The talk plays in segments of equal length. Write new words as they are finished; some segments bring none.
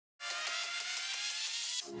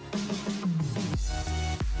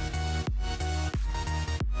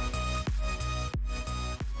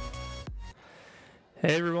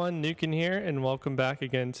Hey everyone, Nukin here, and welcome back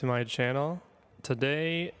again to my channel.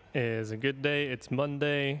 Today is a good day. It's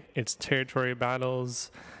Monday, it's territory battles,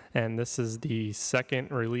 and this is the second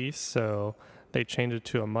release, so they changed it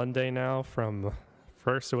to a Monday now. From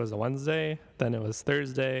first it was a Wednesday, then it was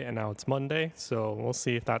Thursday, and now it's Monday, so we'll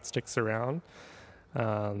see if that sticks around.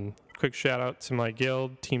 Quick shout out to my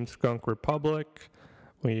guild, Team Skunk Republic.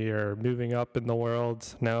 We are moving up in the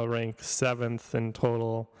world, now ranked 7th in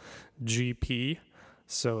total GP.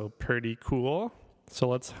 So pretty cool. So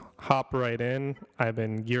let's hop right in. I've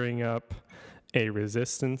been gearing up a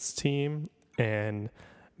resistance team and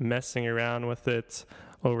messing around with it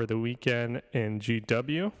over the weekend in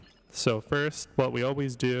GW. So first, what we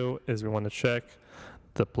always do is we want to check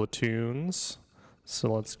the platoons.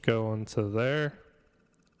 So let's go into there.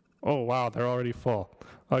 Oh wow, they're already full.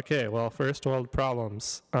 Okay, well, first world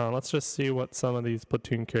problems. Let's just see what some of these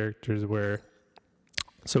platoon characters were.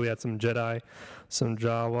 So we had some Jedi, some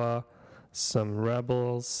Jawa, some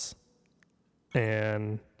Rebels,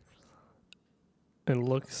 and it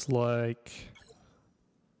looks like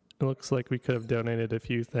we could have donated a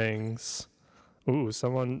few things. Ooh,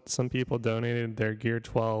 some people donated their Gear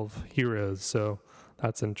 12 heroes, so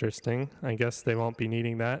that's interesting. I guess they won't be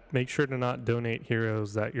needing that. Make sure to not donate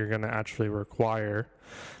heroes that you're going to actually require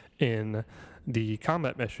in the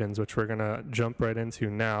combat missions, which we're going to jump right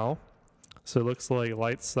into now. So it looks like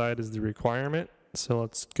light side is the requirement. So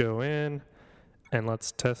let's go in and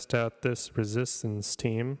let's test out this resistance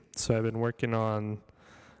team. So I've been working on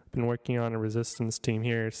a resistance team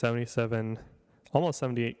here, 77, almost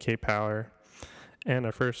 78k power, and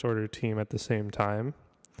a first order team at the same time.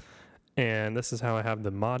 And this is how I have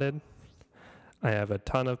them modded. I have a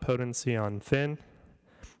ton of potency on Finn.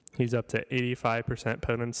 He's up to 85%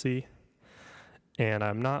 potency, and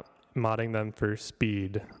I'm not modding them for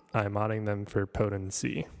speed. I'm modding them for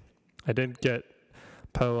potency. I did get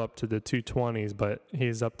Poe up to the 220s, but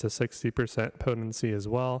he's up to 60% potency as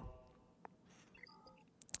well.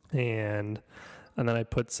 And then I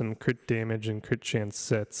put some crit damage and crit chance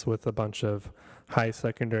sets with a bunch of high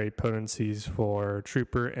secondary potencies for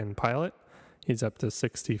Trooper and Pilot. He's up to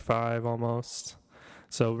 65 almost.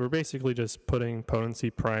 So we're basically just putting potency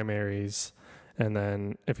primaries, and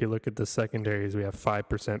then if you look at the secondaries, we have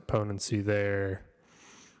 5% potency there.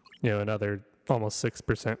 Another almost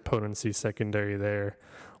 6% potency secondary there,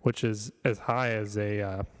 which is as high as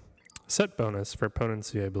a set bonus for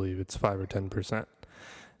potency. I believe it's 5 or 10%. And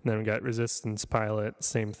then we got resistance pilot,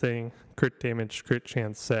 same thing. Crit damage, crit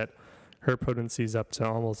chance set. Her potency's up to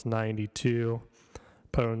almost 92.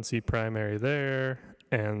 Potency primary there,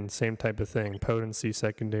 and same type of thing. Potency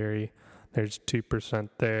secondary, there's 2%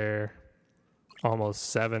 there.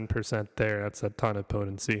 Almost 7% there. That's a ton of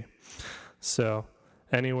potency. So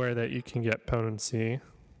anywhere that you can get potency,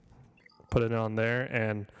 put it on there,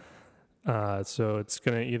 and so it's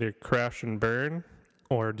going to either crash and burn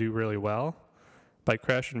or do really well. By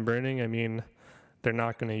crash and burning, I mean they're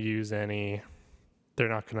not going to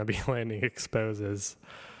be landing exposes.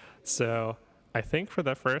 So I think for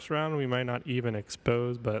the first round we might not even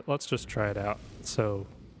expose, but let's just try it out. So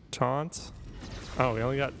taunt. Oh, we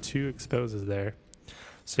only got 2 exposes there.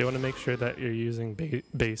 So you want to make sure that you're using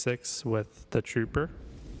basics with the Trooper.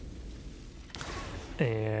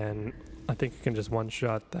 And I think you can just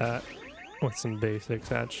one-shot that with some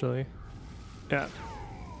basics, actually. Yeah,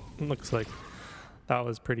 looks like that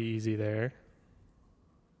was pretty easy there.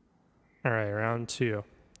 All right, round 2.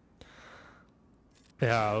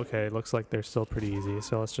 Yeah, okay, looks like they're still pretty easy.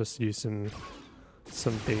 So let's just use some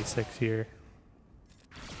basics here.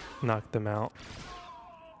 Knock them out.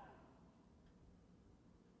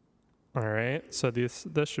 All right, so this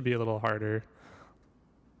should be a little harder.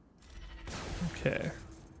 Okay,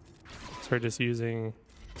 so we're just using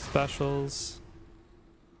specials.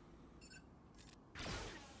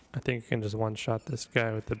 I think you can just one-shot this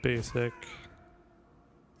guy with the basic.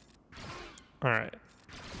 All right,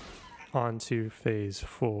 on to phase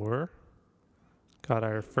 4. Got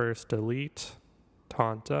our first elite,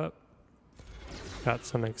 taunt up. Got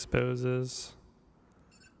some exposes.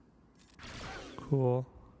 Cool.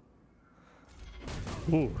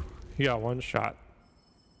 Ooh, he got one shot.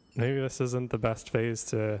 Maybe this isn't the best phase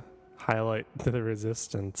to highlight the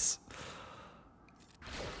resistance.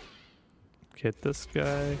 Get this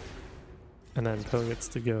guy, and then Poe gets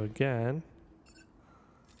to go again.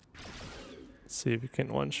 Let's see if we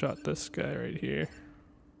can one-shot this guy right here.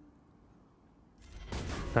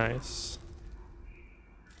 Nice.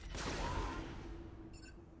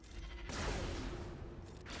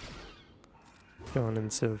 Going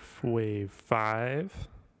into wave 5.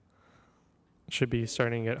 Should be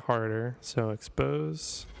starting to get harder. So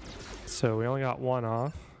expose, So we only got one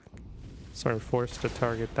off, so we're forced to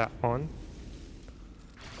target that one.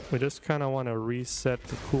 We just kind of want to reset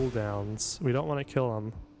the cooldowns. We don't want to kill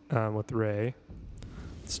him with Ray.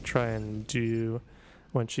 Let's try and do,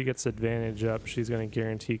 when she gets advantage up, she's going to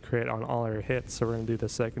guarantee crit on all her hits, so we're going to do the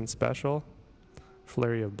second special.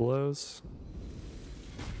 Flurry of Blows.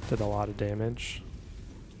 Did a lot of damage.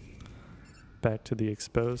 Back to the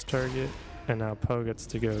exposed target, and now Poe gets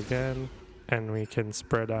to go again, and we can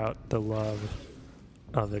spread out the love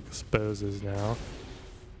of exposes now.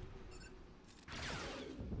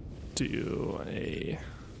 Do a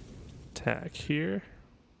attack here.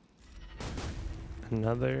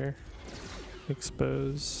 Another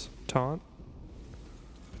expose taunt.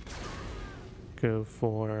 Go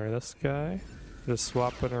for this guy. Just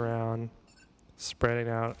swapping around, spreading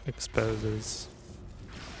out exposes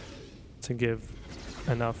to give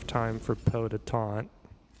enough time for Poe to taunt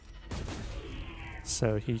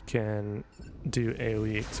so he can do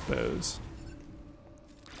AoE expose.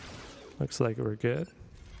 Looks like we're good.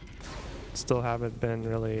 Still haven't been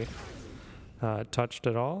really touched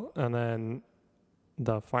at all. And then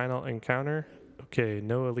the final encounter, okay,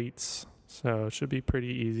 no elites, so it should be pretty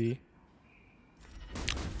easy.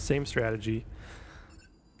 Same strategy.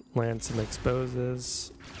 Land some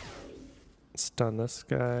exposes. Stun this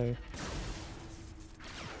guy.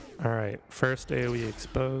 Alright, first AoE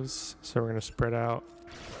expose, so we're going to spread out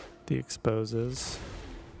the exposes.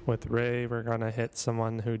 With Ray, we're going to hit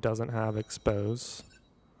someone who doesn't have expose.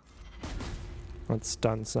 Let's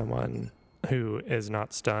stun someone who is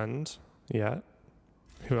not stunned yet,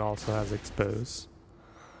 who also has expose.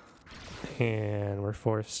 And we're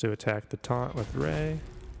forced to attack the taunt with Ray.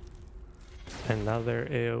 Another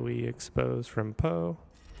AoE expose from Poe.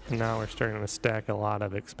 And now we're starting to stack a lot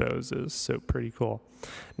of exposes, so pretty cool.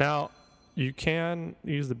 Now, you can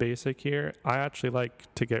use the basic here. I actually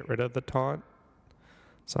like to get rid of the taunt.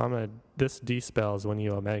 So I'm going to, this dispels when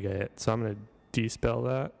you omega it, so I'm going to dispel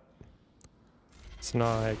that. So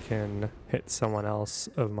now I can hit someone else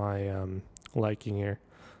of my liking here.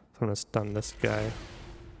 So I'm going to stun this guy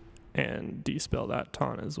and dispel that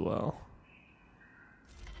taunt as well.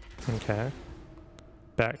 Okay.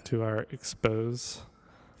 Back to our expose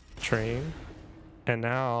train. And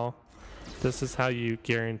now this is how you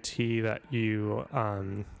guarantee that you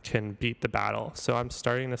can beat the battle. So I'm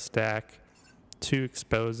starting to stack 2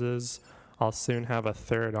 exposes. I'll soon have a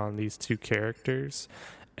third on these 2 characters.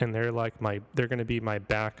 And they're like they're going to be my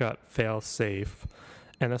backup fail safe,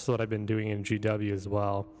 and this is what I've been doing in GW as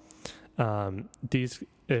well.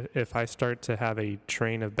 If I start to have a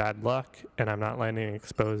train of bad luck and I'm not landing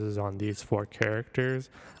exposes on these 4 characters,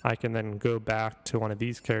 I can then go back to one of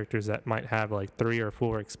these characters that might have like 3 or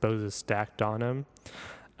 4 exposes stacked on them,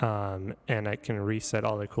 and I can reset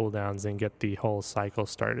all the cooldowns and get the whole cycle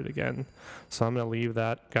started again. So I'm going to leave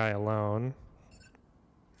that guy alone,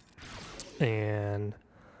 and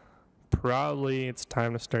probably it's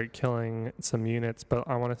time to start killing some units, but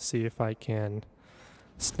I want to see if I can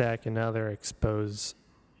stack another expose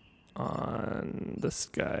on this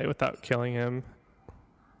guy without killing him.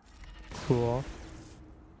 Cool.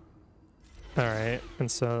 Alright,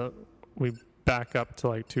 and so we back up to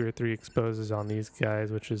like 2 or 3 exposes on these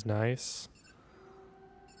guys, which is nice.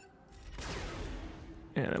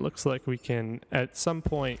 And it looks like we can, at some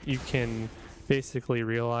point, you can basically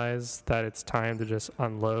realize that it's time to just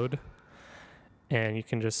unload. And you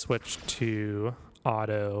can just switch to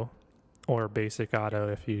auto or basic auto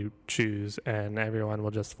if you choose, and everyone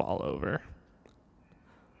will just fall over.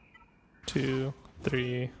 2,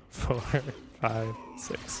 3, 4, 5,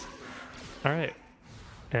 6. All right.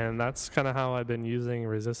 And that's kind of how I've been using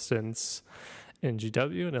resistance in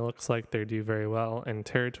GW, and it looks like they do very well in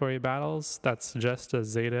territory battles. That's just a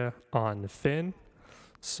Zeta on Finn,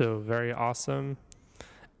 so very awesome.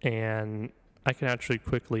 And I can actually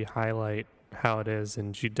quickly highlight how it is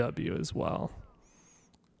in GW as well.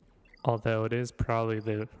 Although it is probably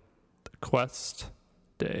the quest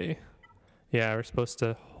day. Yeah, we're supposed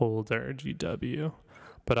to hold our GW,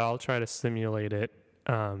 but I'll try to simulate it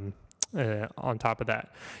on top of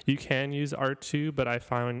that. You can use R2, but I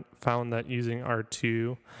found that using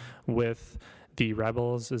R2 with the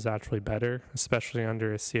rebels is actually better, especially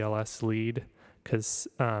under a CLS lead, because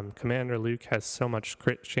Commander Luke has so much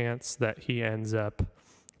crit chance that he ends up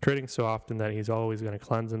critting so often that he's always going to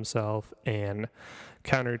cleanse himself, and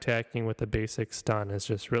counterattacking with a basic stun is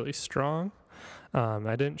just really strong.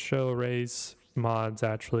 I didn't show Ray's mods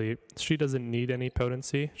actually. She doesn't need any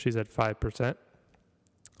potency. She's at 5%.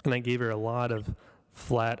 And I gave her a lot of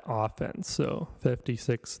flat offense, so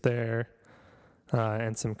 56 there,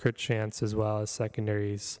 and some crit chance as well as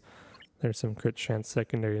secondaries. There's some crit chance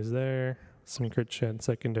secondaries there, some crit chance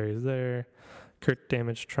secondaries there, crit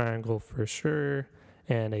damage triangle for sure,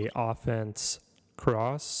 and a offense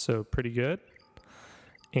cross, so pretty good.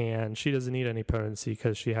 And she doesn't need any potency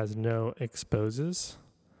because she has no exposes.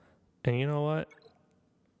 And you know what?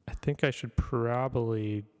 I think I should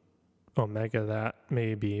probably Omega that,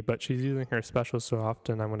 maybe, but she's using her special so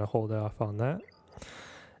often I'm going to hold off on that.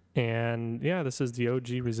 And yeah, this is the OG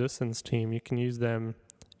Resistance team. You can use them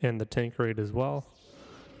in the tank raid as well.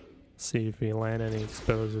 See if we land any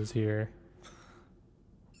exposes here.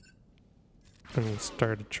 And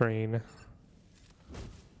start a train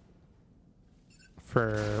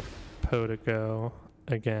for Poe to go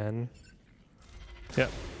again.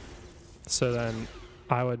 Yep. So then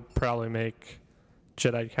I would probably make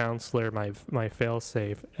Jedi Counselor my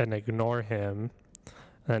failsafe and ignore him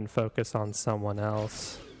and focus on someone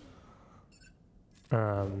else.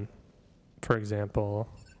 For example,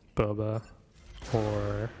 Boba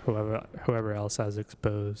or whoever else has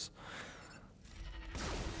expose.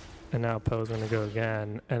 And now Poe's gonna go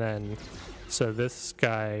again, and then so this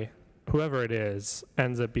guy, whoever it is,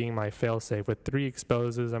 ends up being my failsafe. With 3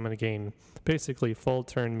 exposes, I'm gonna gain basically full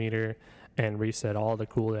turn meter and reset all the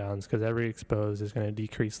cooldowns, because every expose is gonna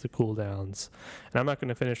decrease the cooldowns. And I'm not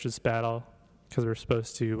gonna finish this battle because we're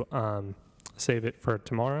supposed to save it for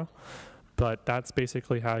tomorrow. But that's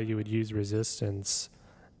basically how you would use resistance.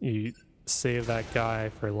 You save that guy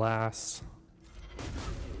for last,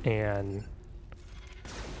 and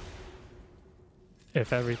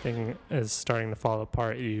if everything is starting to fall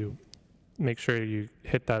apart, you make sure you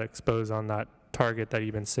hit that expose on that target that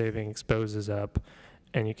you've been saving exposes up,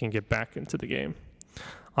 and you can get back into the game.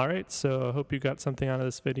 Alright, so I hope you got something out of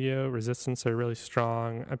this video. Resistance are really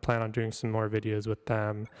strong. I plan on doing some more videos with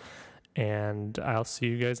them. And I'll see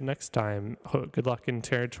you guys next time. Good luck in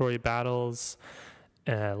territory battles.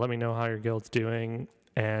 Let me know how your guild's doing.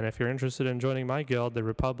 And if you're interested in joining my guild, the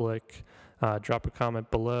Republic, drop a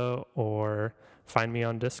comment below or find me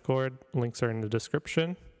on Discord. Links are in the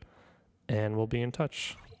description. And we'll be in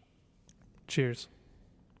touch. Cheers.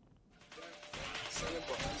 The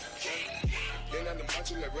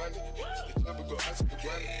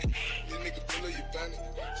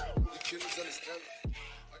killers understand it.